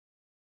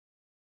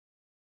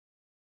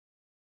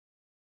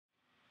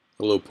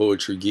Hello,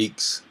 poetry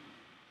geeks.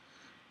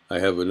 I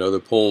have another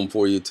poem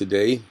for you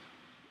today.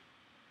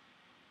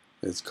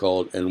 It's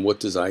called, And What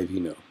Does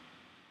Ivy Know?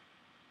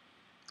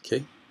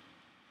 Okay?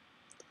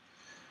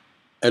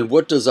 And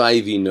what does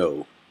ivy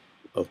know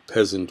of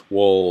peasant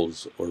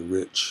walls or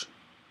rich,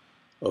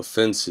 of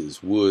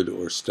fences, wood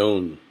or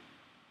stone?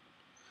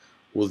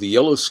 Will the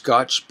yellow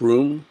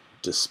scotch-broom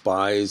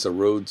despise a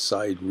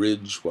roadside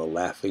ridge while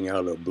laughing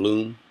out a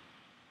bloom?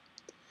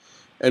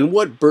 And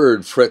what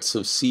bird frets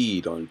of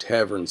seed on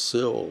tavern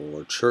sill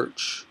or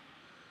church,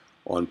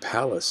 on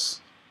palace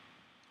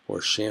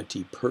or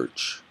shanty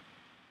perch?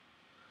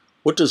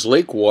 What does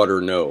lake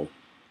water know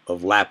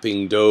of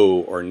lapping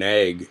doe or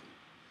nag,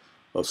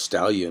 of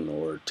stallion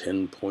or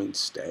 10-point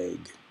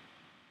stag?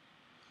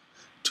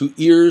 To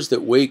ears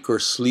that wake or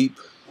sleep,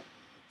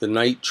 the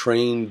night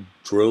train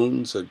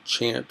drones a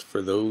chant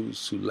for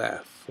those who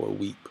laugh or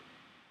weep.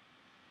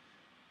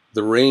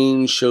 The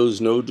rain shows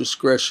no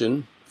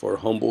discretion for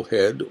humble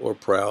head or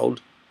proud,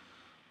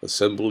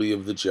 assembly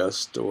of the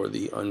just or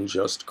the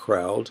unjust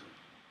crowd.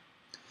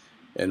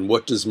 And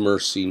what does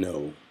mercy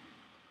know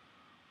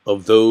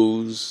of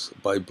those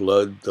by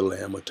blood the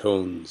Lamb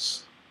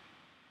atones,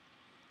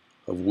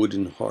 of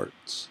wooden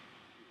hearts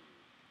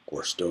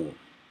or stone?